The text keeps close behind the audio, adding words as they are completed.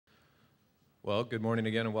Well, good morning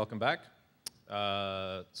again and welcome back.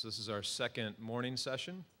 So this is our second morning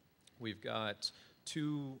session. We've got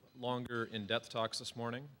two longer in-depth talks this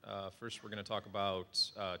morning. First, we're going to talk about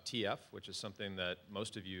TF, which is something that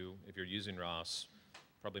most of you, if you're using ROS,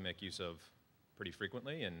 probably make use of pretty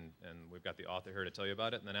frequently, and we've got the author here to tell you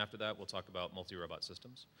about it. And then after that, we'll talk about multi-robot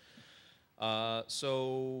systems.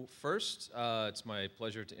 So first, it's my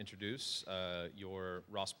pleasure to introduce your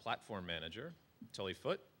ROS platform manager, Tully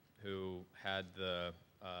Foote, who had the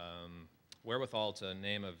wherewithal to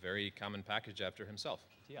name a very common package after himself,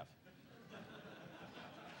 TF.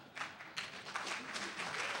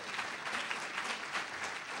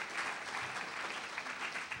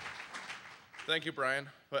 Thank you, Brian,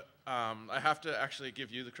 but I have to actually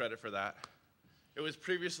give you the credit for that. It was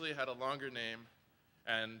previously had a longer name,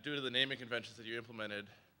 and due to the naming conventions that you implemented,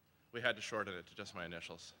 we had to shorten it to just my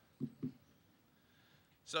initials.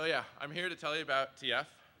 So yeah, I'm here to tell you about TF,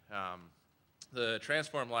 the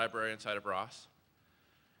transform library inside of ROS.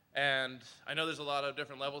 And I know there's a lot of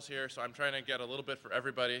different levels here, so I'm trying to get a little bit for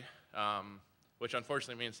everybody, which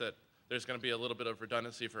unfortunately means that there's going to be a little bit of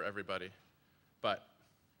redundancy for everybody, but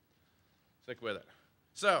stick with it.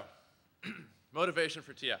 So, motivation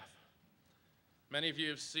for TF. Many of you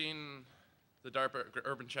have seen the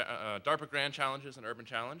DARPA Grand Challenges and Urban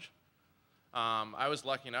Challenge. I was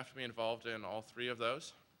lucky enough to be involved in all three of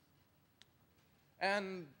those.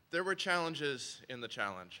 And there were challenges in the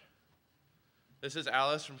challenge. This is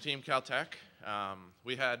Alice from Team Caltech.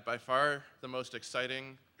 We had by far the most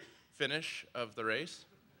exciting finish of the race.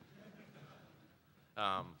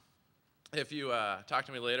 If you talk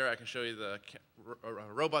to me later, I can show you the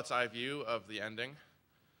robot's eye view of the ending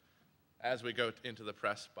as we go into the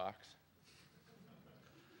press box.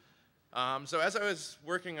 So as I was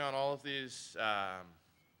working on all of these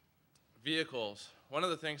vehicles, one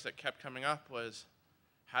of the things that kept coming up was,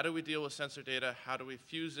 how do we deal with sensor data? How do we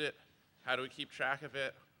fuse it? How do we keep track of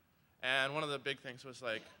it? And one of the big things was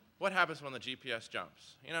like, what happens when the GPS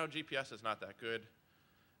jumps? You know, GPS is not that good.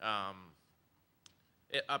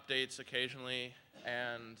 It updates occasionally,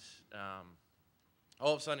 and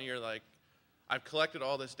all of a sudden you're like, I've collected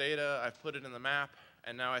all this data, I've put it in the map,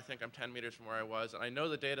 and now I think I'm 10 meters from where I was, and I know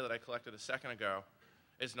the data that I collected a second ago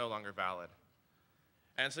is no longer valid.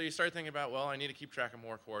 And so you start thinking about, well, I need to keep track of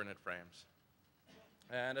more coordinate frames.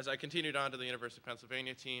 And as I continued on to the University of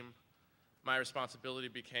Pennsylvania team, my responsibility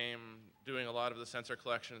became doing a lot of the sensor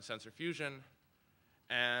collection and sensor fusion,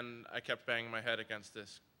 and I kept banging my head against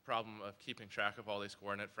this problem of keeping track of all these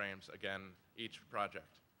coordinate frames, again, each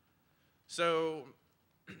project. So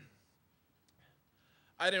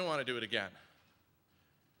I didn't want to do it again.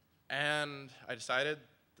 And I decided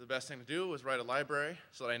the best thing to do was write a library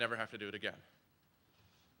so that I never have to do it again.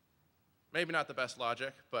 Maybe not the best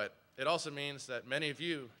logic, but it also means that many of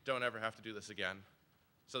you don't ever have to do this again.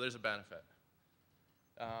 So there's a benefit.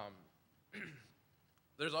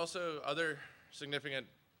 There's also other significant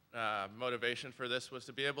motivation for this was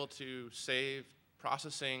to be able to save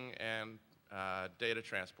processing and data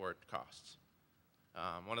transport costs.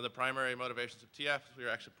 One of the primary motivations of TF is we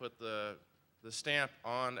actually put the stamp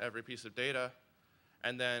on every piece of data,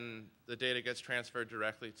 and then the data gets transferred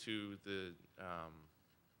directly to the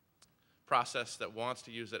process that wants to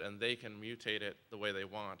use it, and they can mutate it the way they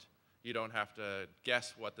want. You don't have to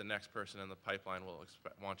guess what the next person in the pipeline will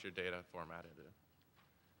want your data formatted in.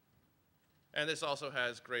 And this also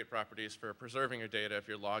has great properties for preserving your data. If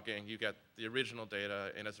you're logging, you get the original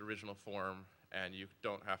data in its original form, and you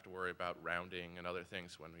don't have to worry about rounding and other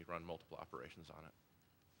things when we run multiple operations on it.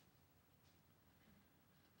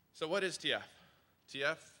 So what is TF?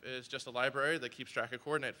 TF is just a library that keeps track of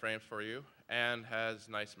coordinate frames for you and has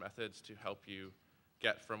nice methods to help you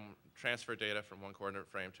transfer data from one coordinate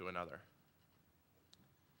frame to another.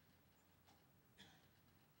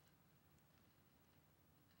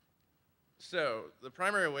 So the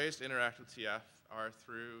primary ways to interact with TF are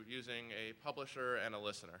through using a publisher and a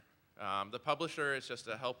listener. The publisher is just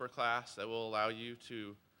a helper class that will allow you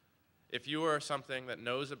to, if you are something that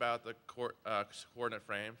knows about the coordinate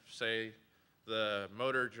frame, say the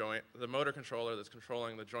motor controller that's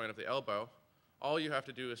controlling the joint of the elbow, all you have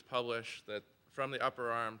to do is publish that from the upper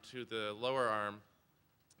arm to the lower arm,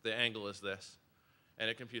 the angle is this. And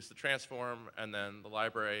it computes the transform, and then the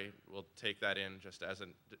library will take that in just as a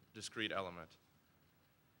discrete element.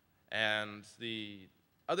 And the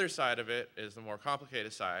other side of it is the more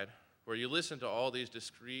complicated side, where you listen to all these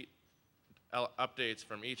discrete updates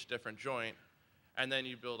from each different joint, and then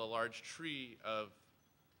you build a large tree of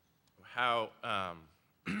how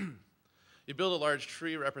you build a large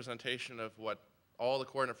tree representation of what all the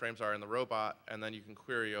coordinate frames are in the robot, and then you can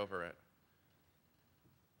query over it.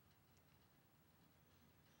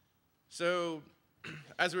 So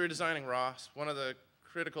as we were designing ROS, one of the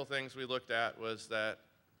critical things we looked at was that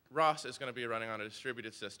ROS is going to be running on a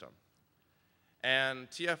distributed system. And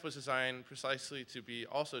TF was designed precisely to be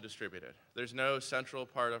also distributed. There's no central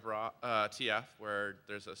part of TF where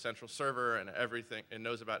there's a central server and everything, it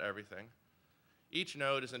knows about everything. Each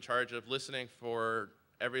node is in charge of listening for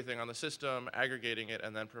everything on the system, aggregating it,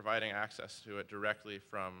 and then providing access to it directly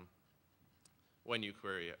from when you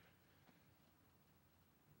query it.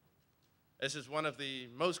 This is one of the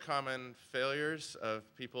most common failures of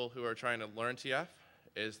people who are trying to learn TF,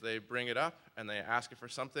 is they bring it up and they ask it for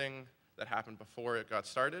something that happened before it got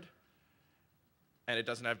started, and it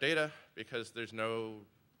doesn't have data because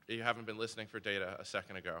you haven't been listening for data a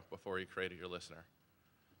second ago before you created your listener.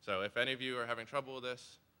 So if any of you are having trouble with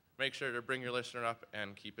this, make sure to bring your listener up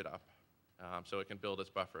and keep it up so it can build its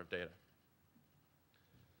buffer of data.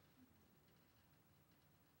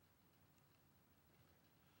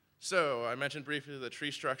 So I mentioned briefly the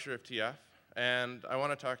tree structure of TF, and I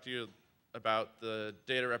want to talk to you about the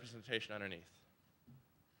data representation underneath.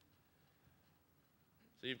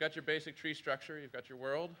 So you've got your basic tree structure, you've got your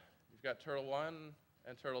world, you've got turtle 1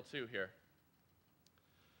 and turtle 2 here.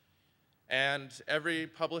 And every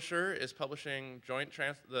publisher is publishing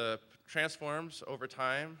the transforms over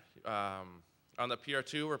time. On the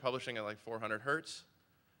PR2, we're publishing at like 400 hertz.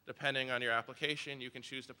 Depending on your application, you can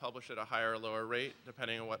choose to publish at a higher or lower rate,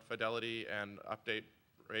 depending on what fidelity and update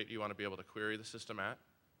rate you want to be able to query the system at.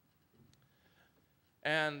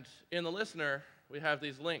 And in the listener, we have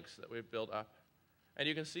these links that we've built up. And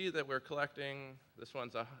you can see that we're collecting, this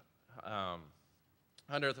one's a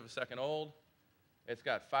 100th of a second old. It's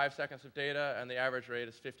got 5 seconds of data, and the average rate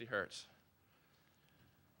is 50 hertz.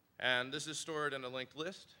 And this is stored in a linked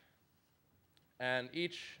list. And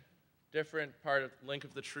each different part of link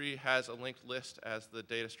of the tree has a linked list as the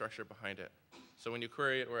data structure behind it. So when you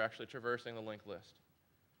query it, we're actually traversing the linked list.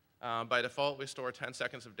 By default, we store 10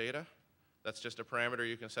 seconds of data. That's just a parameter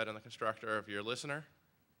you can set in the constructor of your listener.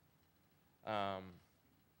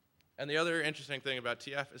 And the other interesting thing about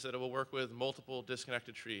TF is that it will work with multiple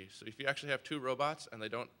disconnected trees. So if you actually have two robots and they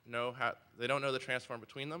don't know the transform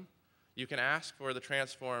between them, you can ask for the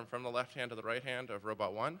transform from the left hand to the right hand of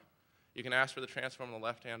robot 1. You can ask for the transform from the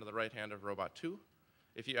left hand to the right hand of robot 2.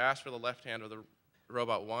 If you ask for the left hand of the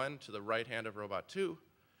robot 1 to the right hand of robot 2,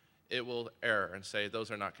 it will error and say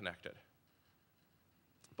those are not connected.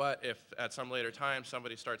 But if at some later time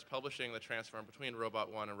somebody starts publishing the transform between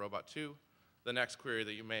robot 1 and robot 2, the next query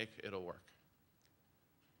that you make, it'll work.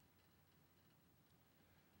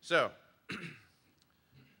 So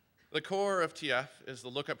the core of TF is the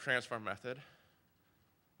lookup transform method.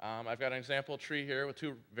 I've got an example tree here with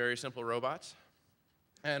two very simple robots.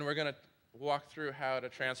 And we're going to walk through how to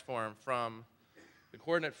transform from the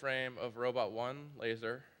coordinate frame of robot 1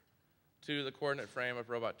 laser to the coordinate frame of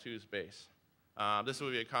robot 2's base. This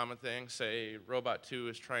would be a common thing. Say robot 2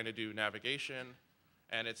 is trying to do navigation,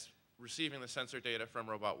 and it's receiving the sensor data from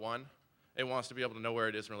robot 1. It wants to be able to know where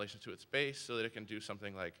it is in relation to its base so that it can do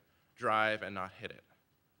something like drive and not hit it.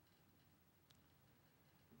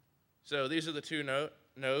 So these are the two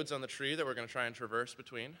nodes on the tree that we're going to try and traverse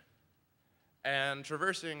between. And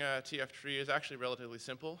traversing a TF tree is actually relatively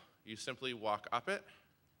simple. You simply walk up it,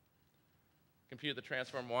 compute the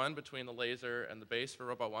transform 1 between the laser and the base for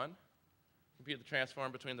robot 1, compute the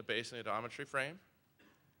transform between the base and the odometry frame,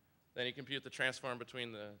 then you compute the transform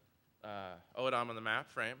between the ODOM and the map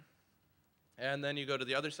frame, and then you go to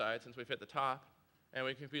the other side, since we've hit the top, and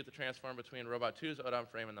we compute the transform between robot 2's ODOM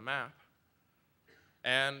frame and the map.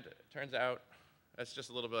 And it turns out that's just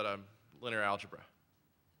a little bit of linear algebra.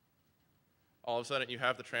 All of a sudden, you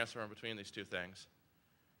have the transform between these two things.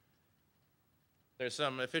 There's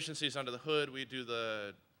some efficiencies under the hood. We do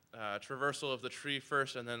the traversal of the tree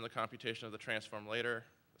first and then the computation of the transform later.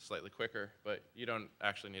 Slightly quicker, but you don't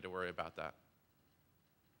actually need to worry about that.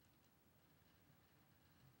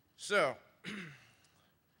 So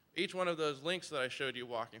each one of those links that I showed you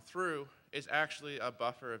walking through is actually a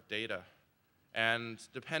buffer of data. And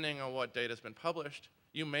depending on what data has been published,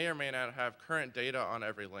 you may or may not have current data on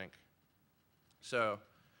every link. So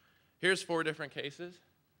here's 4 different cases.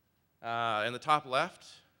 In the top left,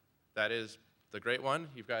 that is the great one.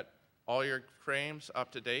 You've got all your frames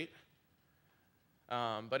up to date.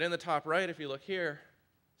 But in the top right, if you look here,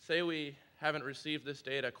 say we haven't received this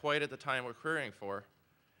data quite at the time we're querying for,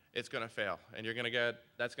 it's going to fail. And you're going to get,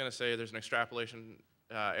 that's going to say there's an extrapolation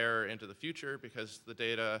error into the future because the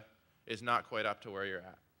data is not quite up to where you're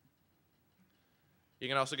at. You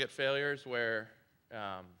can also get failures where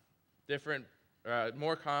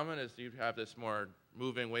more common is you have this more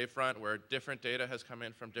moving wavefront where different data has come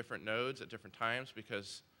in from different nodes at different times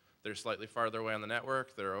because they're slightly farther away on the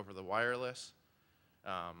network, they're over the wireless.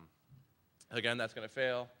 Again, that's going to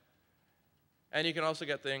fail. And you can also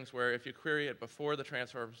get things where if you query it before the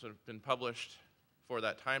transforms have been published for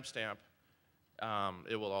that timestamp,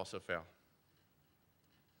 it will also fail.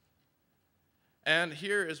 And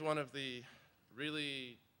here is one of the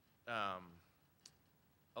really,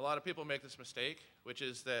 a lot of people make this mistake, which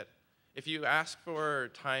is that if you ask for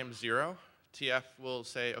time 0, TF will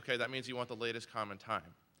say, okay, that means you want the latest common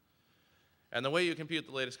time. And the way you compute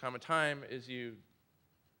the latest common time is you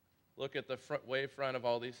look at the wavefront of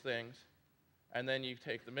all these things, and then you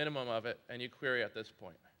take the minimum of it, and you query at this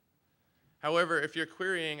point. However, if you're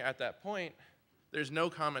querying at that point, there's no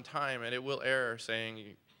common time, and it will error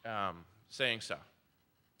saying so.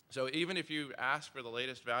 So even if you ask for the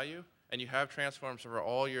latest value, and you have transforms for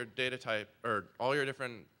all your data type, or all your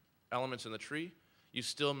different elements in the tree, you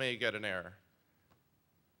still may get an error.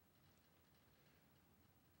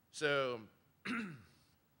 So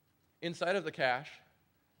inside of the cache,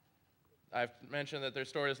 I've mentioned that they're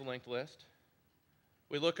stored as a linked list.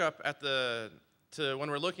 We look up at when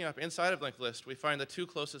we're looking up inside of linked list, we find the 2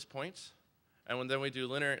 closest points, and then we do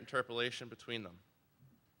linear interpolation between them.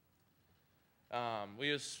 We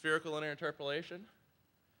use spherical linear interpolation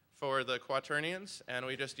for the quaternions, and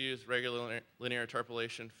we just use regular linear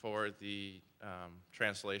interpolation for the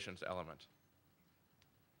translations element.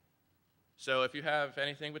 So if you have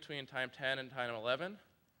anything between time 10 and time 11,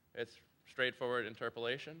 it's straightforward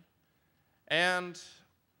interpolation. And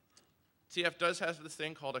TF does have this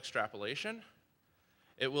thing called extrapolation.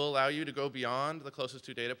 It will allow you to go beyond the closest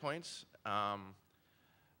 2 data points.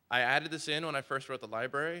 I added this in when I first wrote the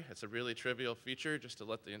library. It's a really trivial feature just to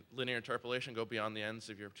let the linear interpolation go beyond the ends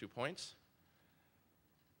of your 2 points.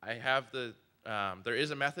 I have there is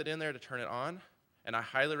a method in there to turn it on, and I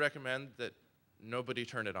highly recommend that nobody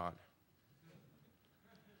turn it on.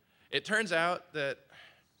 It turns out that,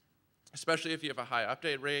 especially if you have a high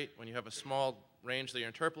update rate, when you have a small range that you're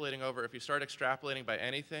interpolating over, if you start extrapolating by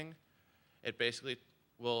anything, it basically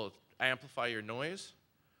will amplify your noise.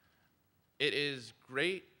 It is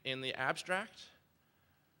great in the abstract,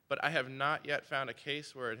 but I have not yet found a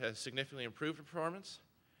case where it has significantly improved performance,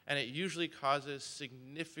 and it usually causes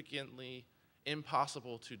significantly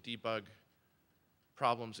impossible to debug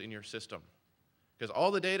problems in your system. Because all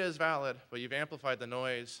the data is valid, but you've amplified the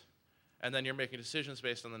noise, and then you're making decisions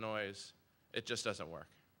based on the noise. It just doesn't work.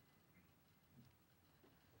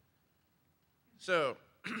 So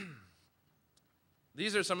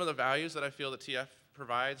these are some of the values that I feel that TF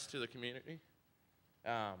provides to the community.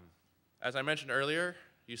 As I mentioned earlier,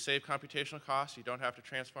 you save computational costs. You don't have to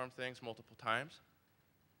transform things multiple times.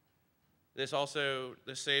 This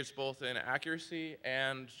saves both in accuracy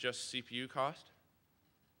and just CPU cost.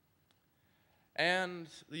 And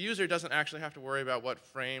the user doesn't actually have to worry about what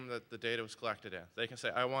frame that the data was collected in. They can say,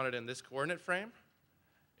 I want it in this coordinate frame.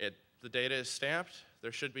 The data is stamped.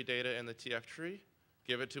 There should be data in the TF tree.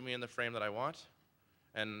 Give it to me in the frame that I want,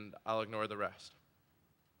 and I'll ignore the rest.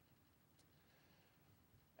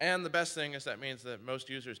 And the best thing is that means that most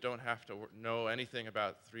users don't have to know anything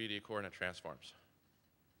about 3D coordinate transforms.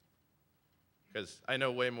 Because I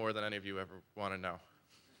know way more than any of you ever want to know.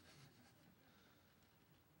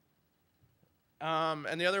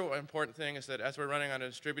 And the other important thing is that as we're running on a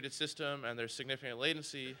distributed system and there's significant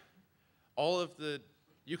latency,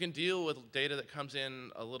 you can deal with data that comes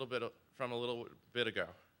in from a little bit ago.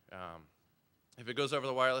 If it goes over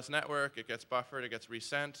the wireless network, it gets buffered, it gets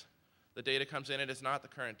resent. The data comes in, it is not the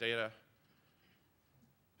current data.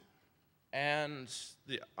 And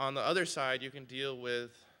on the other side, you can deal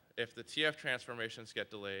with if the TF transformations get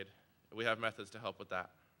delayed. We have methods to help with that.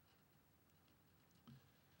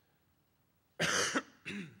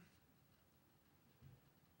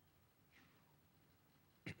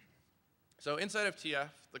 So inside of TF,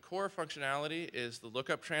 the core functionality is the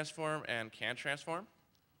lookup transform and can transform.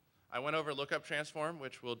 I went over lookup transform,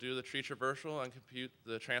 which will do the tree traversal and compute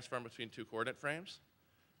the transform between 2 coordinate frames.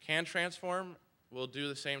 Can transform will do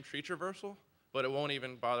the same tree traversal, but it won't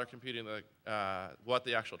even bother computing what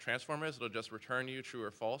the actual transform is. It'll just return you true or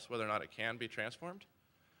false, whether or not it can be transformed.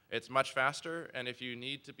 It's much faster, and if you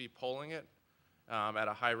need to be polling it at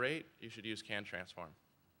a high rate, you should use can transform.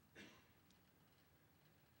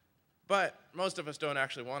 But most of us don't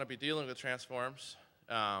actually want to be dealing with transforms.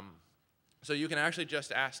 So you can actually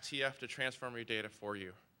just ask TF to transform your data for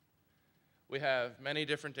you. We have many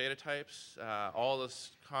different data types, all the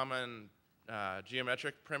common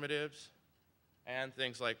geometric primitives, and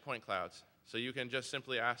things like point clouds. So you can just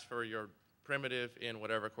simply ask for your primitive in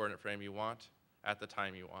whatever coordinate frame you want at the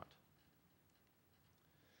time you want.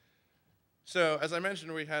 So as I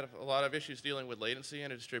mentioned, we had a lot of issues dealing with latency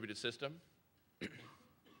in a distributed system.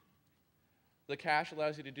 The cache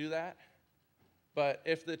allows you to do that. But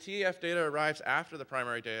if the TF data arrives after the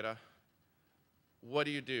primary data, what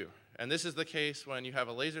do? And this is the case when you have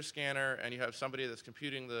a laser scanner and you have somebody that's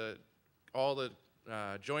computing all the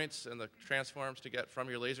joints and the transforms to get from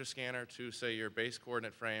your laser scanner to, say, your base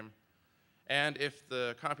coordinate frame. And if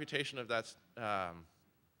the computation of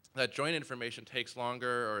that joint information takes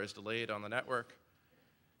longer or is delayed on the network,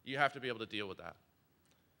 you have to be able to deal with that.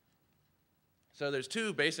 So there's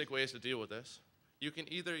two basic ways to deal with this. You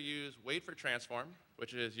can either use wait for transform,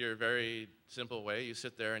 which is your very simple way. You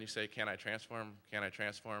sit there and you say, can I transform, can I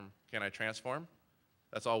transform, can I transform?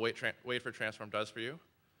 That's all wait for transform does for you.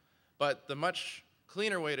 But the much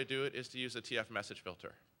cleaner way to do it is to use the TF message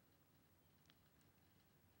filter.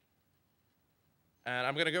 And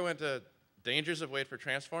I'm going to go into dangers of wait for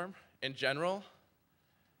transform. In general,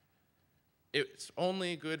 it's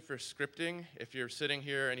only good for scripting if you're sitting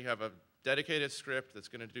here and you have a dedicated script that's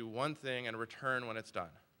going to do one thing and return when it's done.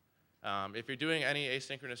 If you're doing any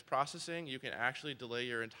asynchronous processing, you can actually delay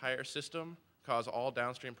your entire system, cause all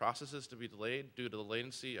downstream processes to be delayed due to the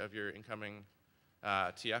latency of your incoming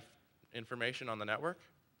TF information on the network.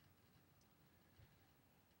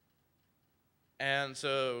 And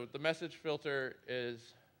so the message filter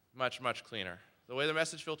is much, much cleaner. The way the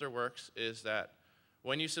message filter works is that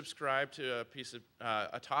when you subscribe to a piece of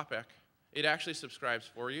a topic, it actually subscribes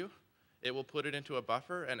for you. It will put it into a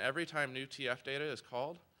buffer, and every time new TF data is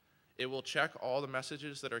called, it will check all the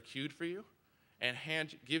messages that are queued for you and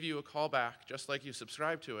give you a callback just like you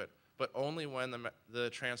subscribe to it, but only when the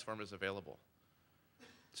transform is available.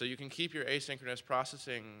 So you can keep your asynchronous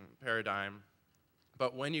processing paradigm,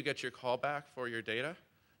 but when you get your callback for your data,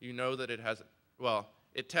 you know that it has, well,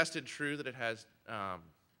 it tested true that it has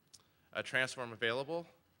a transform available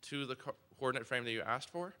to the coordinate frame that you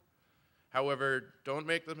asked for. However, don't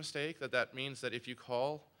make the mistake that that means that if you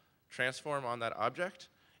call transform on that object,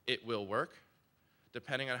 it will work.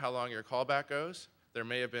 Depending on how long your callback goes, there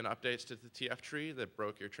may have been updates to the TF tree that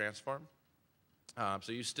broke your transform.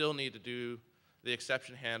 So you still need to do the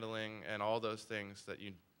exception handling and all those things that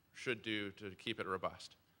you should do to keep it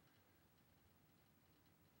robust.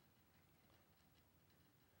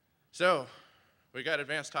 So we got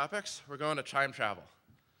advanced topics. We're going to time travel.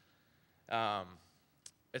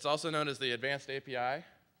 It's also known as the advanced API,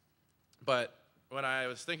 but when I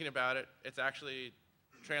was thinking about it, it's actually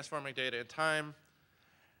transforming data in time.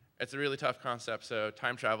 It's a really tough concept, so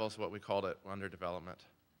time travel is what we called it under development.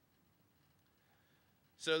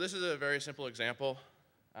 So this is a very simple example.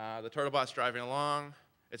 The turtlebot's driving along,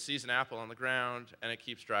 it sees an apple on the ground, and it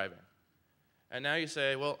keeps driving. And now you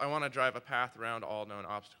say, well, I want to drive a path around all known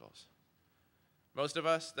obstacles. Most of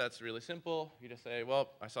us, that's really simple. You just say, well,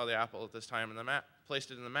 I saw the apple at this time in the map,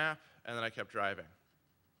 placed it in the map, and then I kept driving.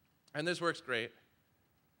 And this works great.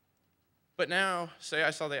 But now, say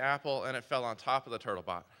I saw the apple and it fell on top of the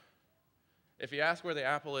turtlebot. If you ask where the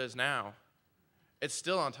apple is now, it's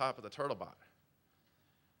still on top of the turtlebot.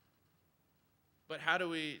 But how do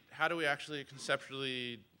we actually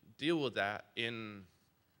conceptually deal with that when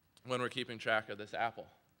we're keeping track of this apple?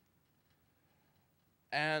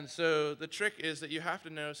 And so the trick is that you have to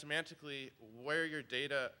know semantically where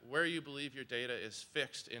you believe your data is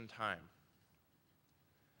fixed in time.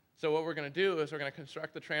 So what we're going to do is we're going to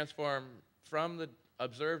construct the transform from the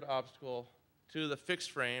observed obstacle to the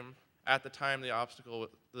fixed frame at the time the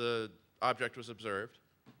object was observed.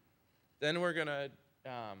 Then we're going to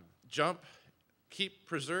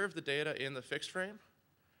preserve the data in the fixed frame,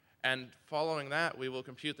 and following that, we will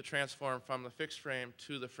compute the transform from the fixed frame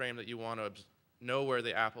to the frame that you want to know where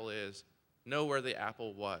the apple is, know where the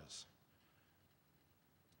apple was.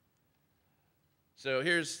 So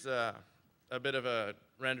here's a bit of a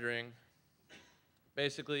rendering.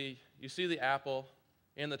 Basically, you see the apple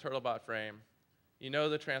in the turtlebot frame. You know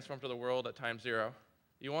the transform to the world at time 0.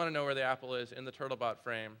 You want to know where the apple is in the turtlebot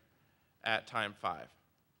frame at time 5.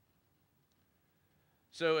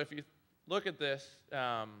 So if you look at this,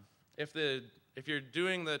 if you're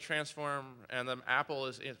doing the transform and the apple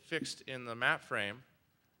is fixed in the map frame,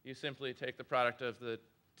 you simply take the product of the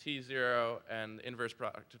T0 and the inverse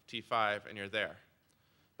product of T5, and you're there.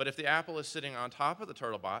 But if the apple is sitting on top of the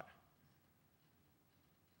turtlebot,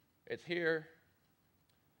 it's here.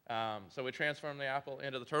 So we transform the apple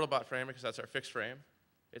into the turtlebot frame because that's our fixed frame.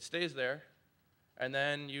 It stays there. And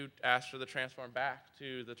then you ask for the transform back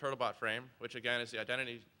to the turtlebot frame, which again is the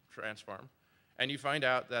identity transform. And you find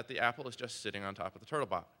out that the apple is just sitting on top of the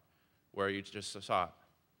turtlebot, where you just saw it.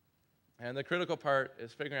 And the critical part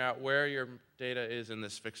is figuring out where your data is in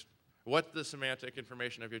this fixed what the semantic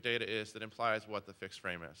information of your data is that implies what the fixed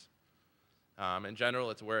frame is. In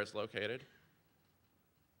general, it's where it's located.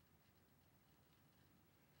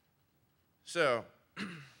 So,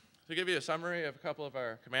 to give you a summary of a couple of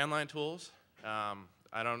our command line tools,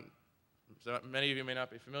 many of you may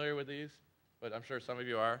not be familiar with these, but I'm sure some of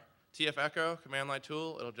you are. TF echo, command line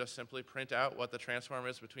tool, it'll just simply print out what the transform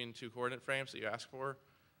is between two coordinate frames that you ask for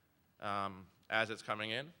as it's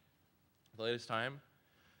coming in, the latest time.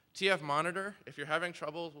 TF monitor, if you're having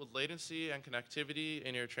trouble with latency and connectivity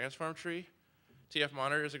in your transform tree, TF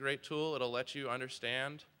monitor is a great tool. It'll let you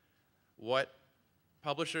understand what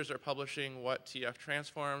publishers are publishing, what TF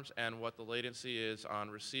transforms, and what the latency is on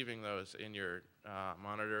receiving those in your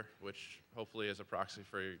monitor, which hopefully is a proxy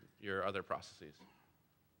for your other processes.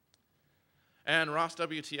 And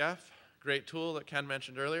ROSWTF, great tool that Ken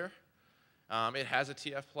mentioned earlier. It has a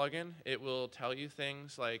TF plugin. It will tell you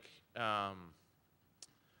things like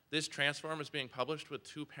this transform is being published with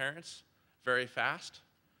two parents very fast,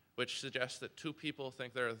 which suggests that two people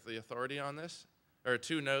think they're the authority on this, or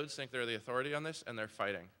two nodes think they're the authority on this, and they're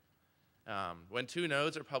fighting. When two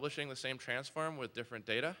nodes are publishing the same transform with different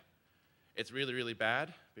data, it's really, really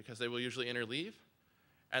bad because they will usually interleave,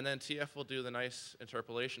 and then TF will do the nice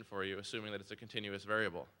interpolation for you, assuming that it's a continuous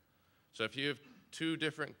variable. So if you have two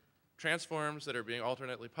different transforms that are being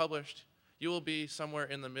alternately published, you will be somewhere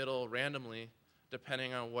in the middle randomly,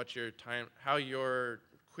 depending on what how your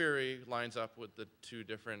query lines up with the two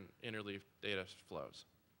different interleaved data flows.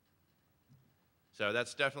 So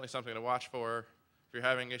that's definitely something to watch for. If you're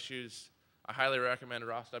having issues, I highly recommend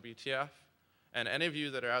ROSWTF. And any of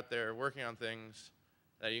you that are out there working on things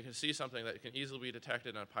that you can see something that can easily be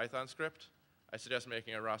detected in a Python script, I suggest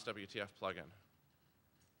making a ROSWTF plugin.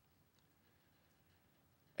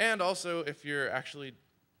 And also, if you're actually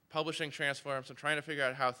publishing transforms and trying to figure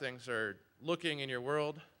out how things are looking in your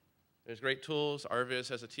world, there's great tools. RViz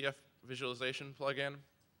has a TF visualization plugin.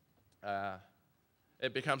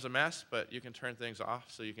 It becomes a mess, but you can turn things off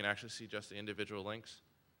so you can actually see just the individual links.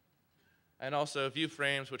 And also view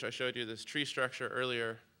frames, which I showed you this tree structure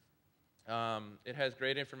earlier. It has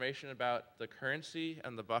great information about the currency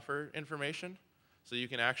and the buffer information, so you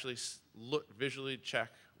can actually visually check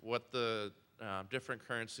what the different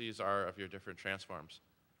currencies are of your different transforms.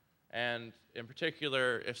 And in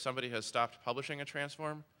particular, if somebody has stopped publishing a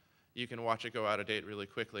transform, you can watch it go out of date really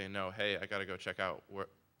quickly and know, hey, I got to go check out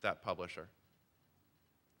that publisher.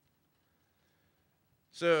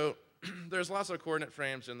 So there's lots of coordinate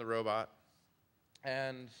frames in the robot,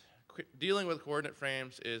 and dealing with coordinate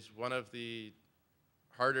frames is one of the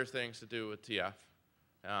harder things to do with TF.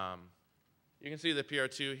 You can see the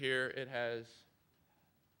PR2 here. It has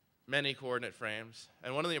many coordinate frames,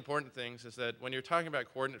 and one of the important things is that when you're talking about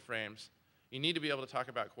coordinate frames, you need to be able to talk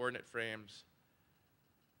about coordinate frames.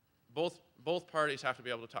 Both parties have to be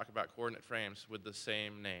able to talk about coordinate frames with the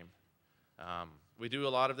same name. We do a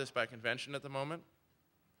lot of this by convention at the moment,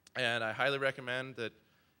 and I highly recommend that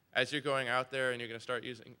as you're going out there and you're going to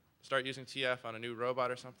start using TF on a new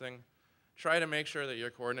robot or something, try to make sure that your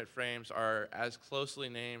coordinate frames are as closely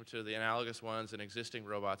named to the analogous ones in existing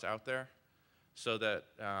robots out there, so that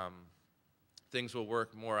things will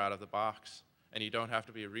work more out of the box, and you don't have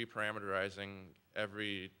to be reparameterizing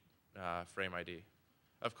every frame ID.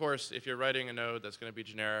 Of course, if you're writing a node that's going to be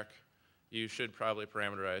generic, you should probably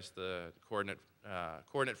parameterize the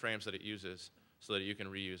coordinate frames that it uses so that you can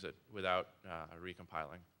reuse it without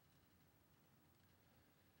recompiling.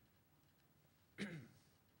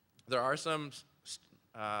 There are some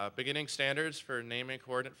beginning standards for naming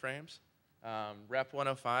coordinate frames. Rep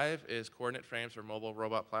 105 is coordinate frames for mobile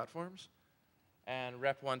robot platforms, and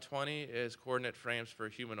Rep 120 is coordinate frames for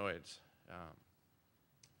humanoids.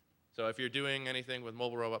 So if you're doing anything with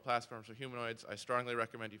mobile robot platforms or humanoids, I strongly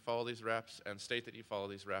recommend you follow these reps and state that you follow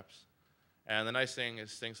these reps. And the nice thing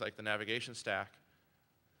is things like the navigation stack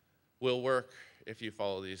will work if you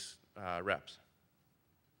follow these reps.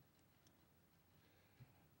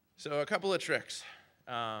 So a couple of tricks.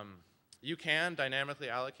 You can dynamically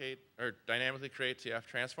allocate or dynamically create TF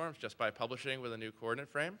transforms just by publishing with a new coordinate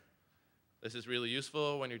frame. This is really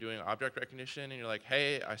useful when you're doing object recognition and you're like,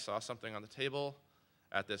 hey, I saw something on the table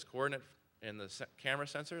at this coordinate in the camera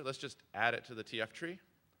sensor. Let's just add it to the TF tree.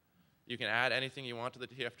 You can add anything you want to the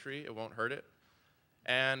TF tree. It won't hurt it.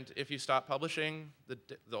 And if you stop publishing,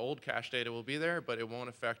 the old cache data will be there, but it won't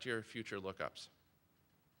affect your future lookups.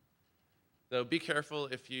 So be careful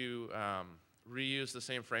if you reuse the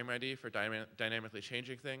same frame ID for dynamically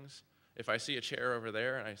changing things. If I see a chair over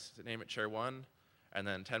there and I name it chair 1, and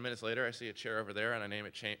then 10 minutes later I see a chair over there and I name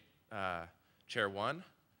it chair 1,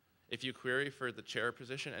 if you query for the chair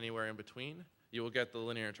position anywhere in between, you will get the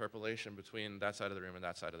linear interpolation between that side of the room and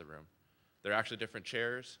that side of the room. They're actually different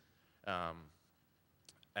chairs,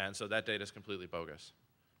 and so that data is completely bogus.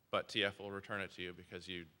 But TF will return it to you because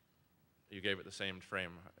you gave it the same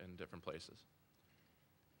frame in different places.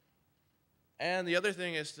 And the other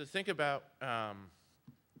thing is to think about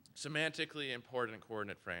semantically important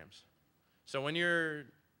coordinate frames. So when you're,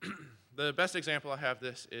 the best example I have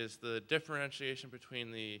this is the differentiation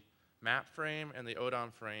between the map frame and the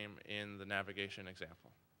ODOM frame in the navigation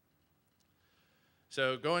example.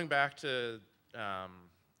 So going back to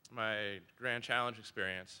my Grand Challenge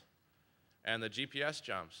experience and the GPS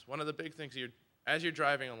jumps, one of the big things, as you're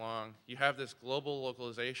driving along, you have this global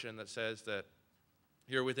localization that says that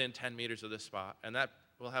you're within 10 meters of this spot, and that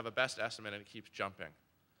will have a best estimate and it keeps jumping.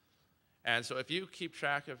 And so if you keep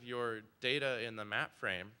track of your data in the map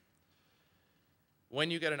frame,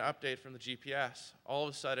 when you get an update from the GPS, all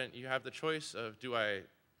of a sudden you have the choice of, do I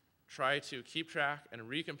try to keep track and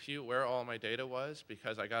recompute where all my data was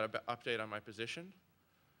because I got an update on my position,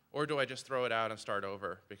 or do I just throw it out and start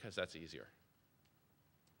over because that's easier?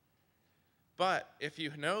 But if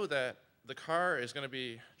you know that the car is going to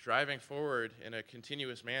be driving forward in a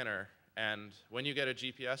continuous manner, and when you get a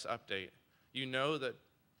GPS update, you know that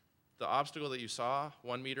the obstacle that you saw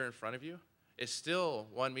 1 meter in front of you is still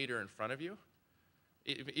 1 meter in front of you,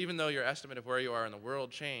 even though your estimate of where you are in the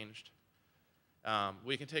world changed.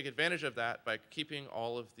 We can take advantage of that by keeping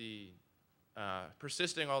all of the,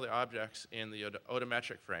 persisting all the objects in the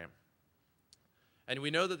odometric frame. And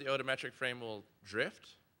we know that the odometric frame will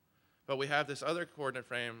drift, but we have this other coordinate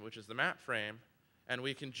frame, which is the map frame, and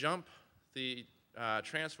we can jump the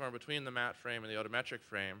transform between the map frame and the odometric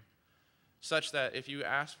frame such that if you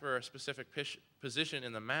ask for a specific position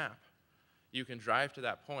in the map, you can drive to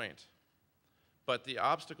that point. But the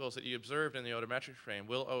obstacles that you observed in the odometric frame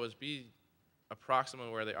will always be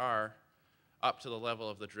approximately where they are up to the level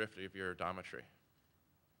of the drift of your odometry.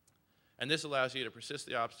 And this allows you to persist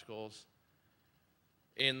the obstacles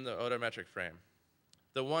in the odometric frame.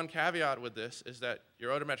 The one caveat with this is that your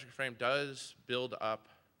odometric frame does build up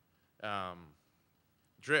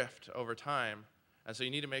drift over time, and so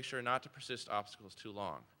you need to make sure not to persist obstacles too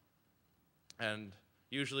long. And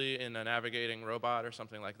usually in a navigating robot or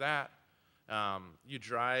something like that, you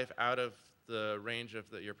drive out of the range of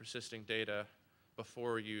your persisting data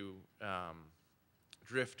before you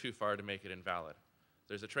drift too far to make it invalid.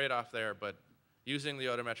 There's a trade-off there, but using the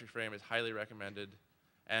odometric frame is highly recommended.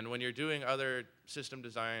 And when you're doing other system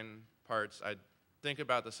design parts, I'd think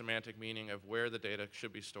about the semantic meaning of where the data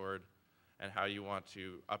should be stored and how you want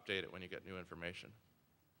to update it when you get new information.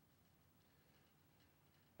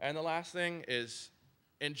 And the last thing is,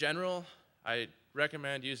 in general, I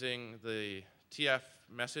recommend using the TF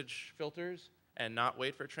message filters and not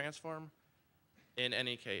wait for transform in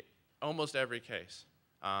any case, almost every case.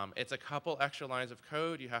 It's a couple extra lines of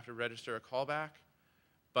code. You have to register a callback,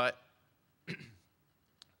 but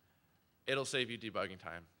it'll save you debugging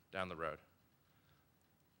time down the road.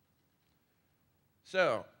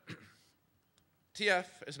 So, TF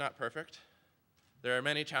is not perfect. There are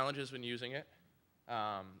many challenges when using it.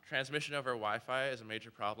 Transmission over Wi-Fi is a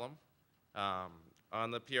major problem.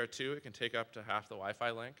 On the PR2, it can take up to half the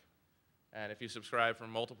Wi-Fi link. And if you subscribe from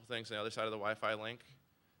multiple things on the other side of the Wi-Fi link,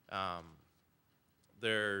 all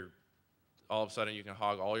of a sudden you can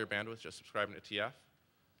hog all your bandwidth just subscribing to TF.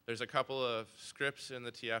 There's a couple of scripts in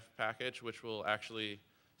the TF package which will actually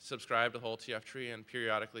subscribe to the whole TF tree and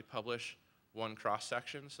periodically publish one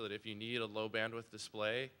cross-section so that if you need a low bandwidth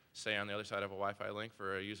display, say on the other side of a Wi-Fi link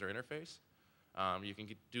for a user interface, you can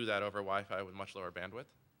do that over Wi-Fi with much lower bandwidth.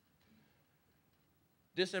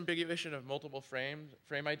 Disambiguation of multiple frame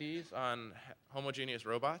IDs on homogeneous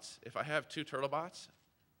robots. If I have two turtlebots,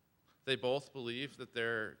 they both believe that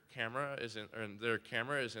their camera is in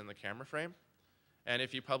the camera frame. And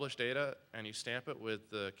if you publish data and you stamp it with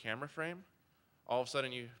the camera frame, all of a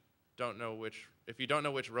sudden you don't know if you don't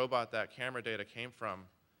know which robot that camera data came from,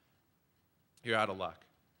 you're out of luck.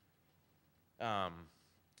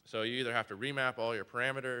 So you either have to remap all your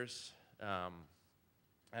parameters,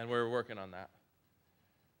 and we're working on that.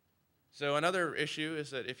 So another issue is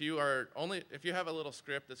that if you have a little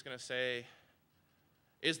script that's going to say,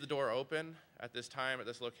 is the door open at this time at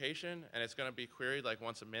this location, and it's going to be queried like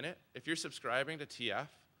once a minute, if you're subscribing to TF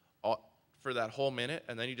for that whole minute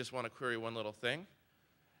and then you just want to query one little thing,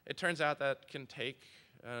 it turns out that can take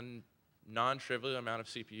a non-trivial amount of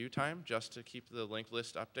CPU time just to keep the linked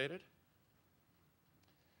list updated.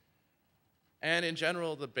 And in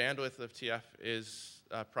general, the bandwidth of TF is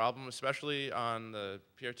a problem, especially on the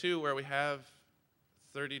PR2 where we have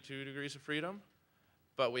 32 degrees of freedom,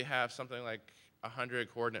 but we have something like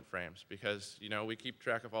 100 coordinate frames because, we keep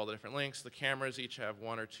track of all the different links. The cameras each have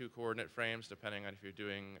 1 or 2 coordinate frames, depending on if you're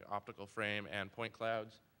doing optical frame and point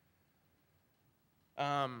clouds.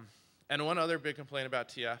 And one other big complaint about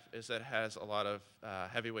TF is that it has a lot of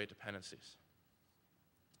heavyweight dependencies.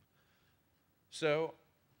 So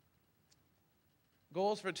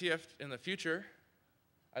goals for TF in the future,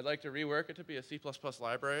 I'd like to rework it to be a C++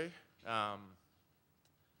 library.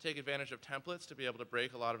 Take advantage of templates to be able to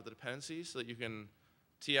break a lot of the dependencies so that you can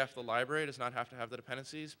TF the library. It does not have to have the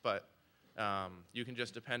dependencies, but you can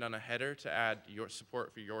just depend on a header to add your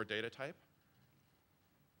support for your data type.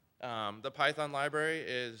 The Python library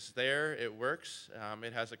is there. It works.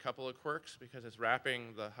 It has a couple of quirks because it's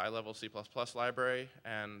wrapping the high-level C++ library,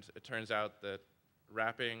 and it turns out that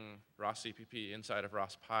wrapping ROSCPP inside of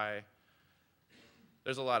ROSPy,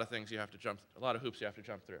 there's a lot of things a lot of hoops you have to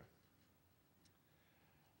jump through.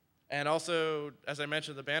 And also, as I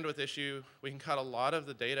mentioned, the bandwidth issue, we can cut a lot of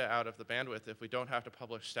the data out of the bandwidth if we don't have to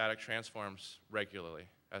publish static transforms regularly,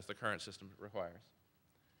 as the current system requires.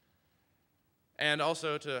 And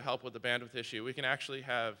also, to help with the bandwidth issue, we can actually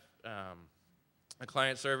have a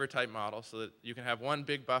client-server type model so that you can have one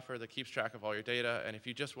big buffer that keeps track of all your data, and if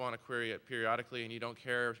you just want to query it periodically and you don't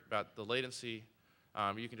care about the latency,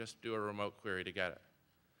 you can just do a remote query to get it.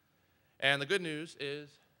 And the good news is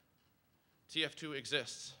TF2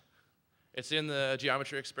 exists. It's in the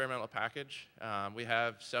geometry experimental package. We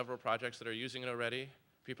have several projects that are using it already.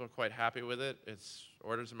 People are quite happy with it. It's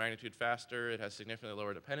orders of magnitude faster. It has significantly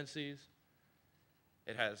lower dependencies.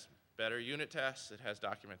 It has better unit tests. It has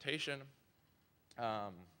documentation.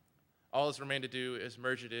 All that's remained to do is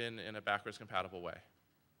merge it in a backwards compatible way.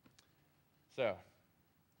 So,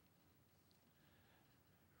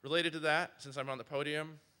 related to that, since I'm on the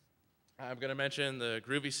podium, I'm going to mention the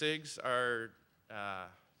Groovy SIGs are,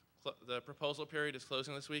 the proposal period is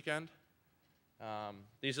closing this weekend.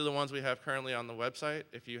 These are the ones we have currently on the website.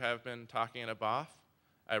 If you have been talking in a BOF,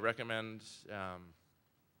 I recommend,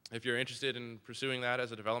 if you're interested in pursuing that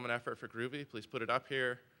as a development effort for Groovy, please put it up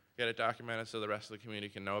here, get it documented so the rest of the community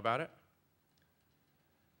can know about it.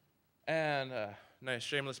 And a nice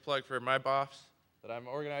shameless plug for my BOFs that I'm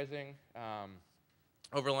organizing.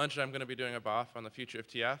 Over lunch, I'm going to be doing a BOF on the future of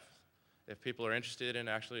TF. If people are interested in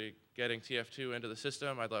actually getting TF2 into the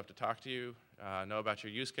system, I'd love to talk to you, know about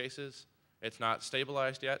your use cases. It's not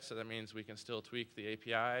stabilized yet, so that means we can still tweak the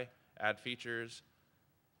API, add features.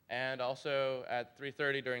 And also at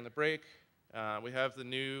 3:30 during the break, we have the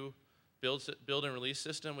new build and release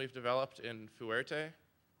system we've developed in Fuerte.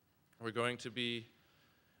 We're going to be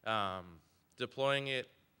deploying it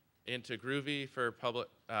into Groovy for public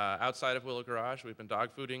outside of Willow Garage. We've been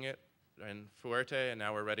dogfooding it in Fuerte, and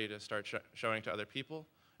now we're ready to start showing to other people.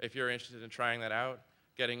 If you're interested in trying that out,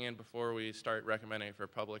 getting in before we start recommending it for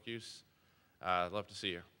public use, I'd love to see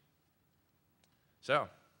you. So,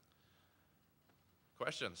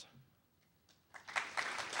 questions?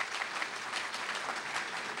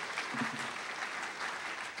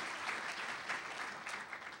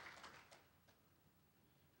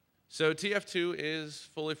 So TF2 is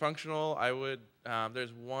fully functional.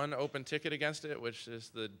 There's one open ticket against it, which is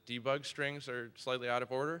the debug strings are slightly out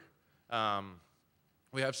of order.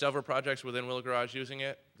 We have several projects within Willow Garage using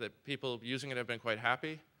it. That people using it have been quite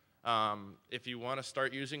happy. If you want to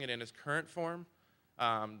start using it in its current form,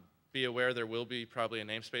 be aware there will be probably a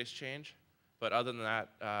namespace change. But other than that,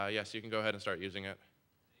 yes, you can go ahead and start using it.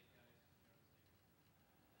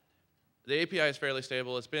 The API is fairly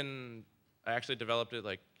stable. I actually developed it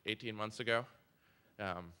like 18 months ago.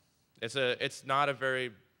 It's not a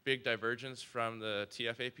very big divergence from the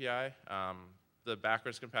TF API. The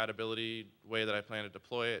backwards compatibility way that I plan to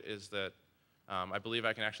deploy it is that I believe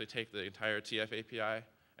I can actually take the entire TF API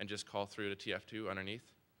and just call through to TF2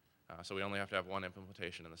 underneath. So we only have to have one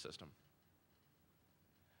implementation in the system.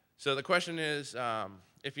 So the question is,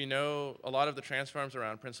 if you know a lot of the transforms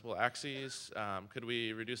around principal axes, could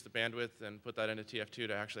we reduce the bandwidth and put that into TF2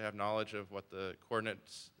 to actually have knowledge of what the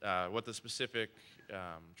coordinates, what the specific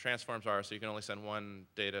transforms are, so you can only send one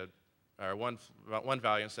data, or one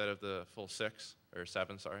value instead of the full 6, or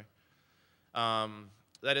 7, sorry.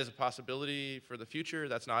 That is a possibility for the future.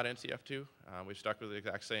 That's not in TF2. We've stuck with the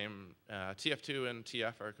exact same. TF2 and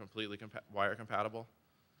TF are completely wire compatible.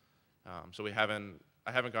 So I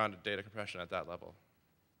haven't gone to data compression at that level.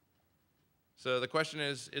 So the question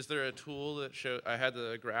is there a tool that I had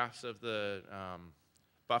the graphs of the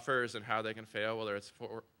buffers and how they can fail, whether it's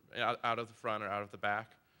out of the front or out of the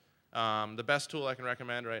back. The best tool I can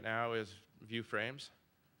recommend right now is View Frames,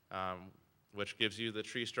 which gives you the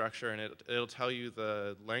tree structure, and it'll tell you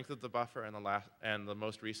the length of the buffer and the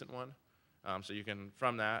most recent one. So you can,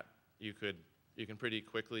 from that, you could you can pretty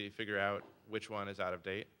quickly figure out which one is out of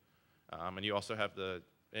date. And you also have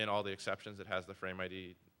in all the exceptions, it has the frame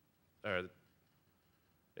ID, or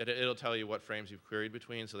it'll tell you what frames you've queried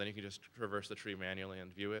between, so then you can just traverse the tree manually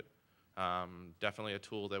and view it. Definitely a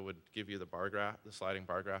tool that would give you the sliding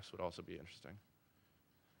bar graphs would also be interesting.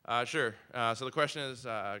 Sure. So the question is,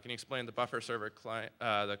 can you explain the buffer server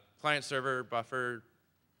the client server buffer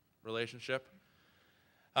relationship?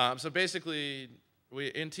 So basically,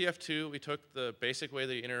 in TF2, we took the basic way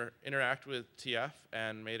that you interact with TF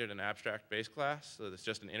and made it an abstract base class, so it's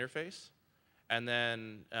just an interface. And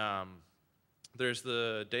then there's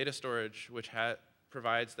the data storage, which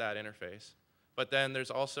provides that interface. But then there's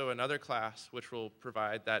also another class which will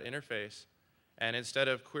provide that interface. And instead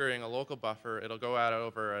of querying a local buffer, it'll go out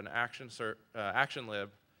over an action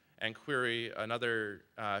lib and query another,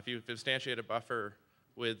 if you've instantiated a buffer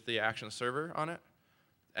with the action server on it,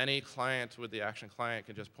 any client with the action client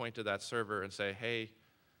can just point to that server and say, hey,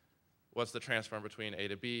 what's the transform between A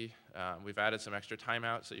to B? We've added some extra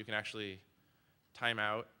timeouts so you can actually time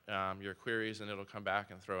out your queries, and it'll come back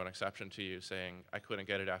and throw an exception to you saying, I couldn't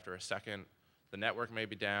get it after a second. The network may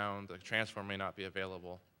be down. The transform may not be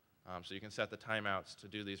available. So you can set the timeouts to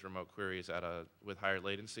do these remote queries with higher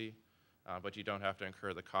latency, but you don't have to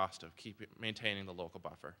incur the cost of maintaining the local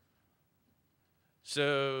buffer.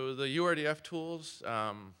 So the URDF tools,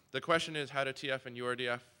 the question is, how do TF and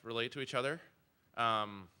URDF relate to each other?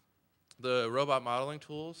 The robot modeling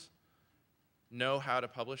tools know how to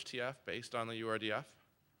publish TF based on the URDF.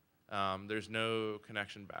 There's no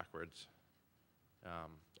connection backwards.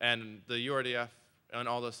 And the URDF, and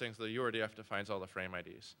all those things, the URDF defines all the frame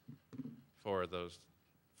IDs for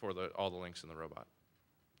all the links in the robot.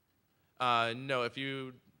 No, if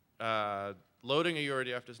you, loading a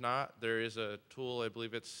URDF does not. There is a tool, I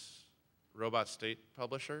believe it's Robot State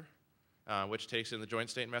Publisher, which takes in the joint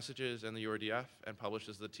state messages and the URDF and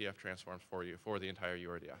publishes the TF transforms for you for the entire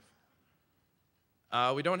URDF.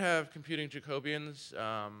 We don't have computing Jacobians.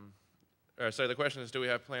 Sorry, the question is, do we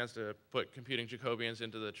have plans to put computing Jacobians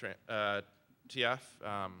into the TF?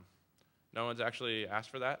 No one's actually asked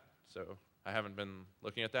for that, so I haven't been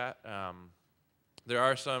looking at that. There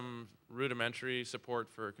are some rudimentary support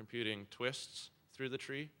for computing twists through the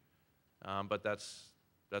tree, but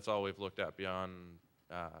that's all we've looked at beyond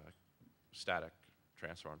static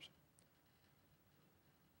transforms.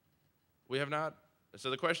 We have not. So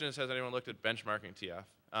the question is, has anyone looked at benchmarking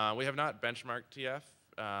TF? We have not benchmarked TF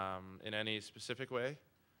in any specific way.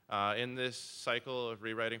 In this cycle of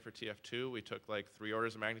rewriting for TF2, we took like 3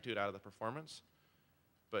 orders of magnitude out of the performance,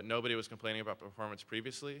 but nobody was complaining about performance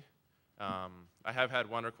previously. I have had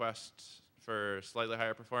one request for slightly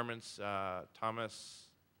higher performance. Thomas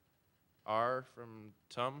R. from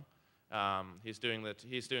TUM, he's doing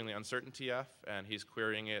the uncertain TF, and he's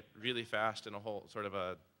querying it really fast in a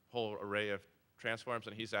whole array of transforms,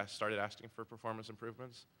 and he's started asking for performance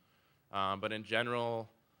improvements. But in general,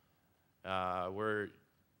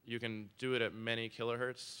 you can do it at many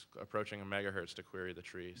kilohertz, approaching a megahertz to query the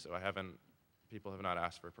tree. So people have not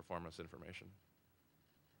asked for performance information.